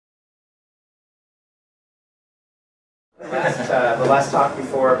The last talk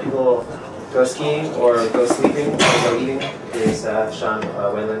before people go skiing or go sleeping or go eating is Sean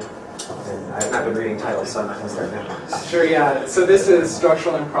Whalen. And I've not been reading titles, so I'm not going to start now. Sure, yeah. So this is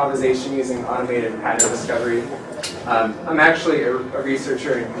structural improvisation using automated pattern discovery. I'm actually a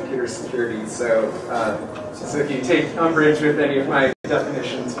researcher in computer security, so if you take umbrage with any of my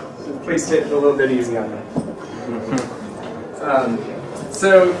definitions, please take it a little bit easy on me.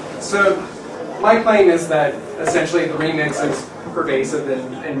 So my claim is that essentially the remix is pervasive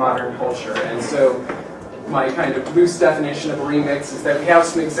in modern culture, and so my kind of loose definition of a remix is that we have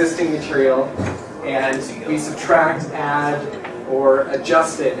some existing material and we subtract, add, or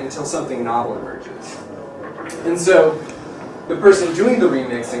adjust it until something novel emerges. And so the person doing the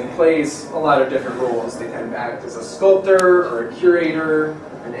remixing plays a lot of different roles. They kind of act as a sculptor or a curator,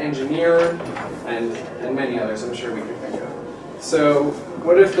 an engineer, and many others I'm sure we could think of. So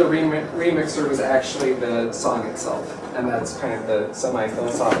what if the remixer was actually the song itself? And that's kind of the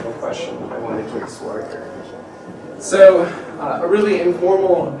semi-philosophical question I wanted to explore here. So a really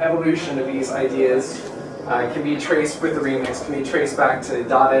informal evolution of these ideas can be traced with the remix, can be traced back to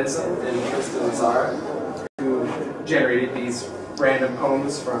Dadaism and Tristan Tzara, who generated these random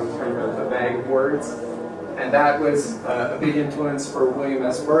poems from kind of a bag of words. And that was a big influence for William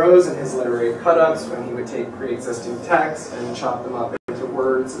S. Burroughs and his literary cut-ups, when he would take pre-existing texts and chop them up into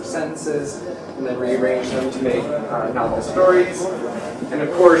words or sentences, and then rearrange them to make novel stories. And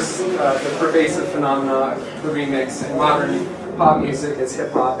of course, the pervasive phenomena of the remix in modern pop music is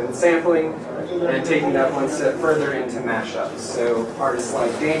hip-hop and sampling, and taking that one step further into mashups. So artists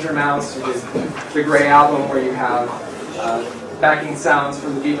like Danger Mouse, who did the Grey album, where you have backing sounds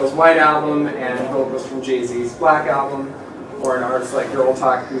from the Beatles' White Album and vocals from Jay-Z's Black Album, or an artist like Girl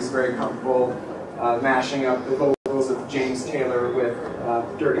Talk, who's very comfortable mashing up the vocals of James Taylor with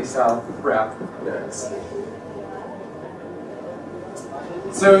dirty South rap lyrics.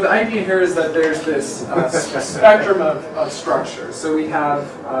 So the idea here is that there's this spectrum of structure. So we have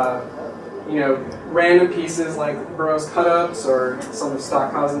random pieces like Burroughs cut-ups or some of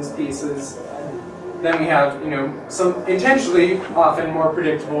Stockhausen's pieces. Then we have, some intentionally often more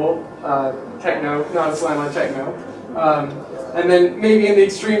predictable techno, not a slam on techno. And then maybe in the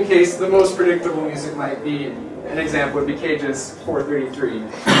extreme case, the most predictable music might be, an example would be Cage's 433.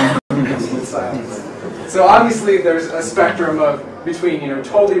 So obviously there's a spectrum between,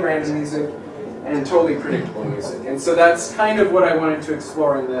 totally random music and totally predictable music. And so that's kind of what I wanted to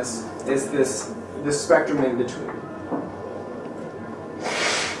explore in this, is this spectrum in between.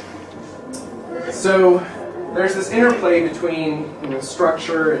 So there's this interplay between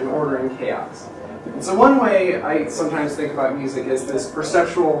structure and order and chaos. And so one way I sometimes think about music is this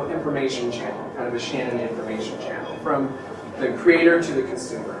perceptual information channel, kind of a Shannon information channel, from the creator to the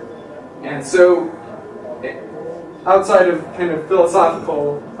consumer. And so outside of kind of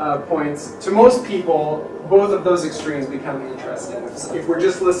philosophical points, to most people, both of those extremes become interesting. If we're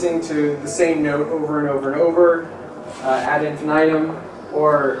just listening to the same note over and over and over ad infinitum,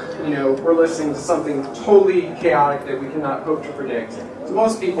 or we're listening to something totally chaotic that we cannot hope to predict, to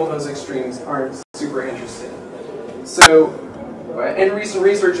most people those extremes aren't super interesting. So, and recent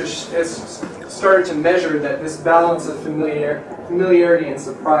research has started to measure that this balance of familiarity and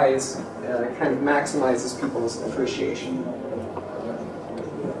surprise kind of maximizes people's appreciation.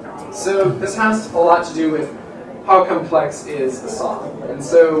 So this has a lot to do with how complex is a song. And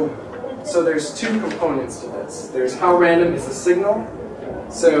so there's two components to this. There's how random is the signal.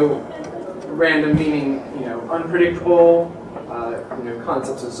 So random meaning, unpredictable,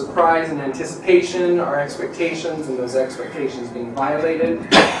 concepts of surprise and anticipation, our expectations, and those expectations being violated.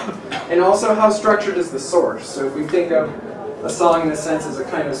 And also how structured is the source. So if we think of a song in a sense as a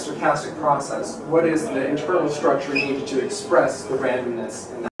kind of stochastic process, what is the internal structure needed to express the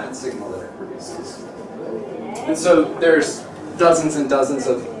randomness in that signal that it produces? And so there's dozens and dozens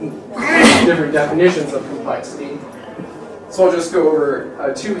of different definitions of complexity. So I'll just go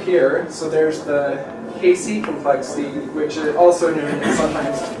over two here. So there's the KC complexity, which is also known as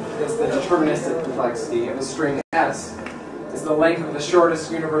sometimes as the deterministic complexity of a string S, is the length of the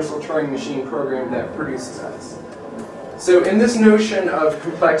shortest universal Turing machine program that produces S. So in this notion of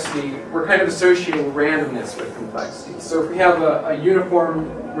complexity, we're kind of associating randomness with complexity. So if we have a uniform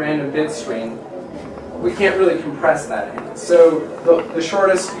random bit string, we can't really compress that in. So the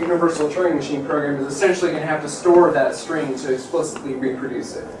shortest universal Turing machine program is essentially going to have to store that string to explicitly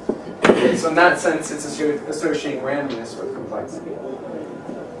reproduce it. So in that sense, it's associating randomness with complexity.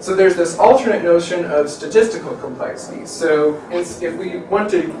 So there's this alternate notion of statistical complexity. So if we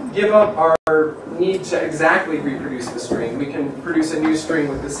want to give up our need to exactly reproduce the string, we can produce a new string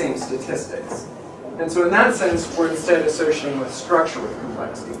with the same statistics. And so in that sense, we're instead associating with structure with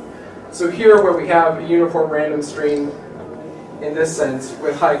complexity. So here where we have a uniform random string, in this sense,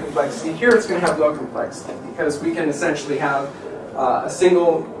 with high complexity, here it's going to have low complexity, because we can essentially have a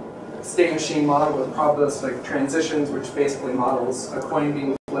single state machine model with probabilistic transitions, which basically models a coin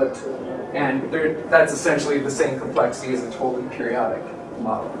being flipped, and that's essentially the same complexity as a totally periodic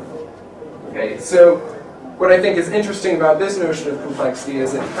model. Okay, so what I think is interesting about this notion of complexity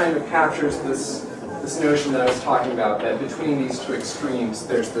is it kind of captures this notion that I was talking about, that between these two extremes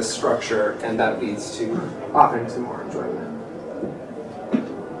there's this structure, and that leads to often to more enjoyment.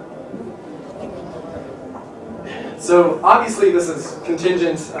 So obviously this is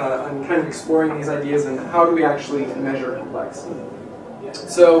contingent on kind of exploring these ideas and how do we actually measure complexity.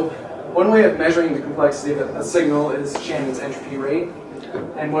 So one way of measuring the complexity of a signal is Shannon's entropy rate.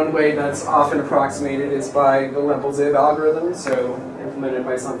 And one way that's often approximated is by the Lempel-Zib algorithm, so implemented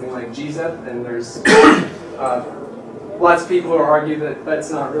by something like gzip. And there's lots of people who argue that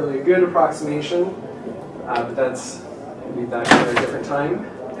that's not really a good approximation, but we'll leave that for a different time.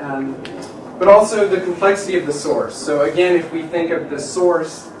 But also the complexity of the source. So again, if we think of the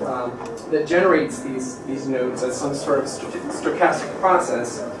source that generates these nodes as some sort of stochastic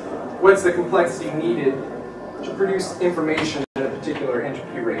process, what's the complexity needed to produce information at a particular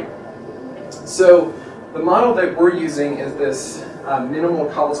entropy rate? So the model that we're using is this minimal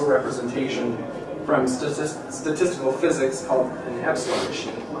causal representation from statistical physics called an epsilon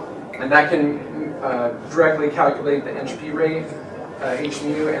machine. And that can directly calculate the entropy rate, h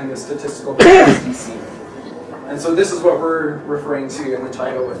mu, and the statistical capacity c. And so this is what we're referring to in the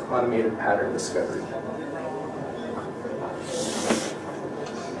title with automated pattern discovery.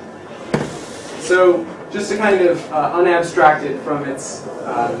 So just to kind of unabstract it from its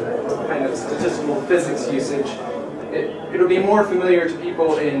kind of statistical physics usage, it'll be more familiar to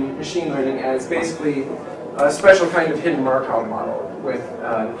people in machine learning as basically a special kind of hidden Markov model with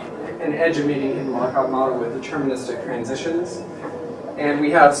an edge-emitting hidden Markov model with deterministic transitions. And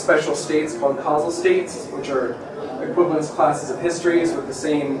we have special states called causal states, which are equivalence classes of histories with the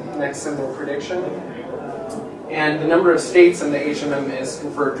same next symbol prediction. And the number of states in the HMM is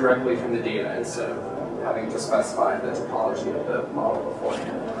conferred directly from the data instead of having to specify the topology of the model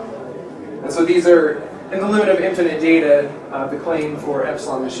beforehand. And so these are, in the limit of infinite data, the claim for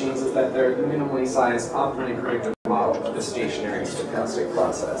epsilon machines is that they're the minimally sized, optimally predictive model of the stationary stochastic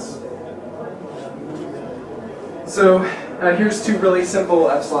process. So here's two really simple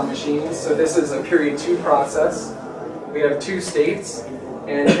epsilon machines. So this is a period 2 process. We have 2 states,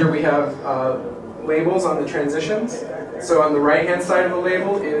 and here we have labels on the transitions. So on the right-hand side of the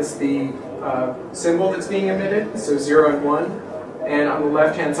label is the symbol that's being emitted, so 0 and 1. And on the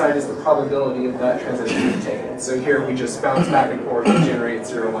left-hand side is the probability of that transition being taken. So here we just bounce back and forth and generate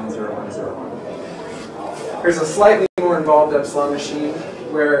 0, 1, 0, 1, 0, 1. Here's a slightly more involved epsilon machine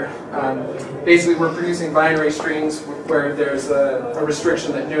where basically we're producing binary strings where there's a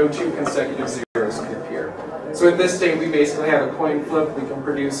restriction that no 2 consecutive zeros can appear. So at this state, we basically have a coin flip. We can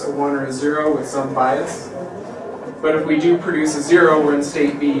produce a 1 or a 0 with some bias. But if we do produce a 0, we're in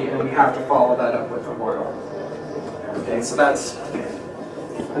state B, and we have to follow that up with a 1. Okay, so that's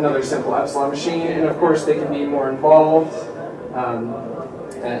another simple epsilon machine. And of course, they can be more involved,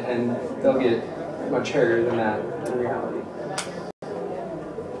 and they'll get much hairier than that in reality.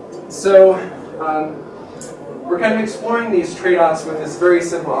 So we're kind of exploring these trade-offs with this very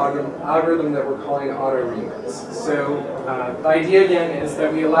simple algorithm that we're calling auto remix. So the idea again is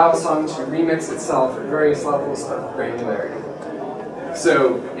that we allow a song to remix itself at various levels of granularity.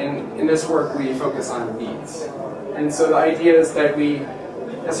 So in this work we focus on beats. And so the idea is that we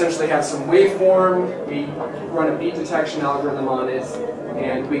essentially have some waveform, we run a beat detection algorithm on it,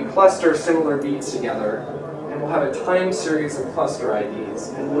 and we cluster similar beats together. We'll have a time series of cluster IDs,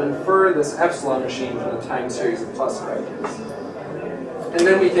 and we'll infer this epsilon machine from the time series of cluster IDs. And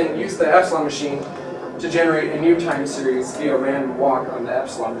then we can use the epsilon machine to generate a new time series via a random walk on the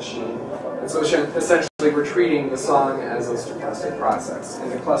epsilon machine. And so essentially we're treating the song as a stochastic process,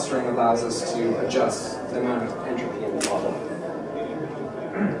 and the clustering allows us to adjust the amount of entropy in the model.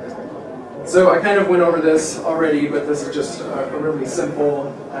 So I kind of went over this already, but this is just a really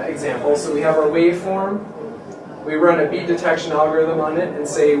simple example. So we have our waveform. We run a beat detection algorithm on it and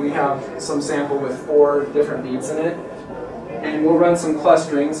say we have some sample with 4 different beats in it. And we'll run some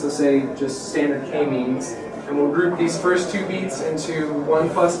clustering, so say just standard k-means. And we'll group these first 2 beats into one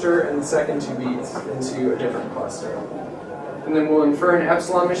cluster and the second 2 beats into a different cluster. And then we'll infer an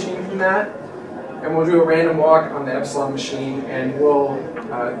epsilon machine from that. And we'll do a random walk on the epsilon machine, and we'll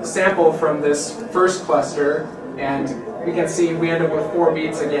sample from this first cluster. And we can see we end up with 4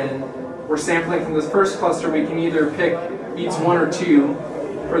 beats again. we're sampling from this first cluster, we can either pick beats 1 or 2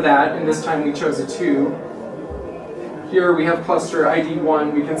 for that, and this time we chose a 2. Here we have cluster ID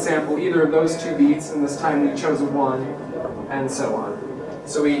 1, we can sample either of those 2 beats, and this time we chose a 1, and so on.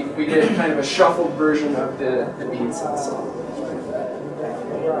 So we get kind of a shuffled version of the beats in the song.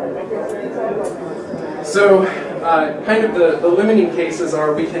 So kind of the limiting cases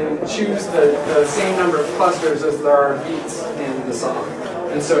are we can choose the same number of clusters as there are beats in the song.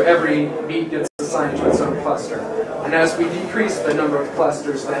 And so every beat gets assigned to its own cluster. And as we decrease the number of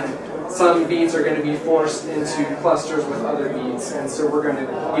clusters, then some beats are going to be forced into clusters with other beats. And so we're going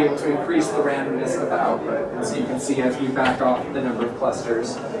to be able to increase the randomness of the output. And so you can see as we back off the number of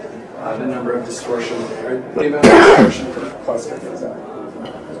clusters, the number of distortion, or the amount of distortion per cluster goes up.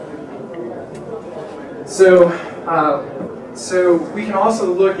 So we can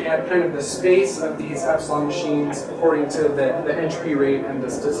also look at kind of the space of these epsilon machines according to the entropy rate and the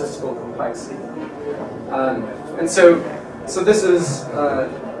statistical complexity. And so this is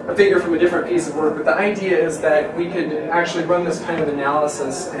a figure from a different piece of work, but the idea is that we could actually run this kind of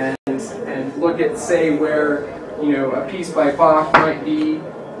analysis and look at, say, where a piece by Bach might be,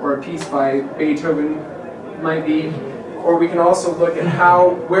 or a piece by Beethoven might be. Or we can also look at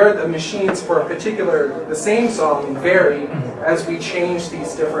where the machines for the same song vary as we change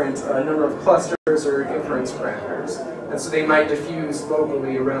these different number of clusters or inference parameters. And so they might diffuse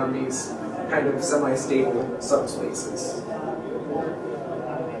locally around these kind of semi-stable subspaces.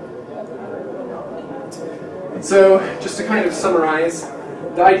 So just to kind of summarize,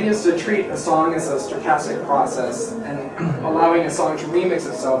 the idea is to treat a song as a stochastic process and allowing a song to remix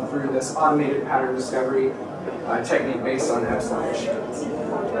itself through this automated pattern discovery technique based on epsilon machines.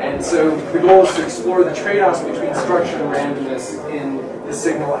 And so the goal is to explore the trade-offs between structure and randomness in the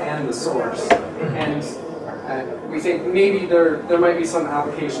signal and the source. And we think maybe there might be some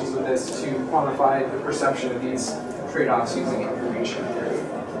applications of this to quantify the perception of these trade-offs using information theory.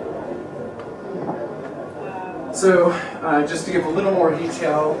 So just to give a little more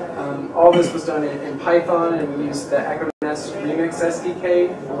detail, all this was done in Python, and we used the EchoNest Remix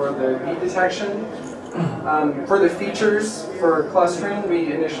SDK for the beat detection. For the features for clustering,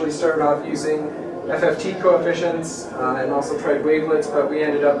 we initially started off using FFT coefficients and also tried wavelets, but we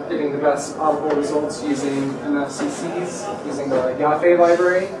ended up getting the best audible results using MFCCs, using the Yaffe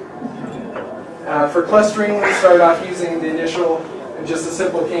library. For clustering, we started off using the initial, just a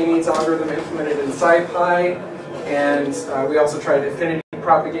simple k-means algorithm implemented in SciPy, and we also tried affinity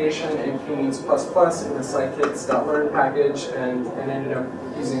propagation and k-means++ in the scikits.learn package, and ended up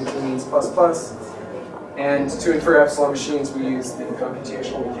using k-means++. And to infer epsilon machines, we use the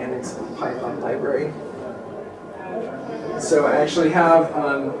computational mechanics of the Python library. So I actually have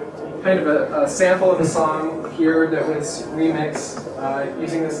kind of a sample of a song here that was remixed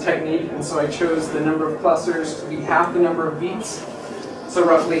using this technique. And so I chose the number of clusters to be half the number of beats. So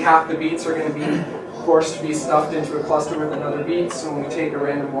roughly half the beats are going to be forced to be stuffed into a cluster with another beat. So when we take a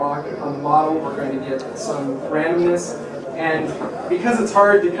random walk on the model, we're going to get some randomness. And because it's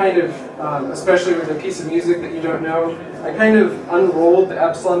hard to kind of, especially with a piece of music that you don't know, I kind of unrolled the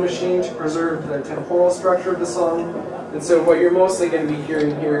epsilon machine to preserve the temporal structure of the song. And so what you're mostly going to be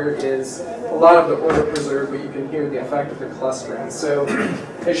hearing here is a lot of the order preserved, but you can hear the effect of the clustering. So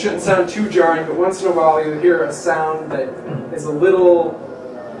it shouldn't sound too jarring, but once in a while you'll hear a sound that is a little,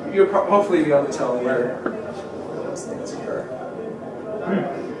 you'll hopefully be able to tell where those things occur.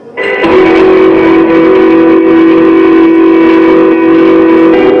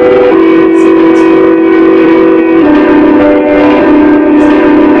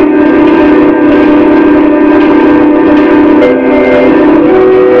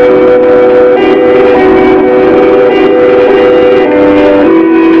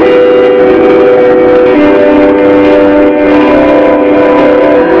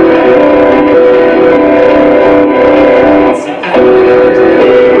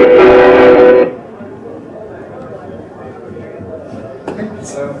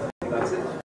 So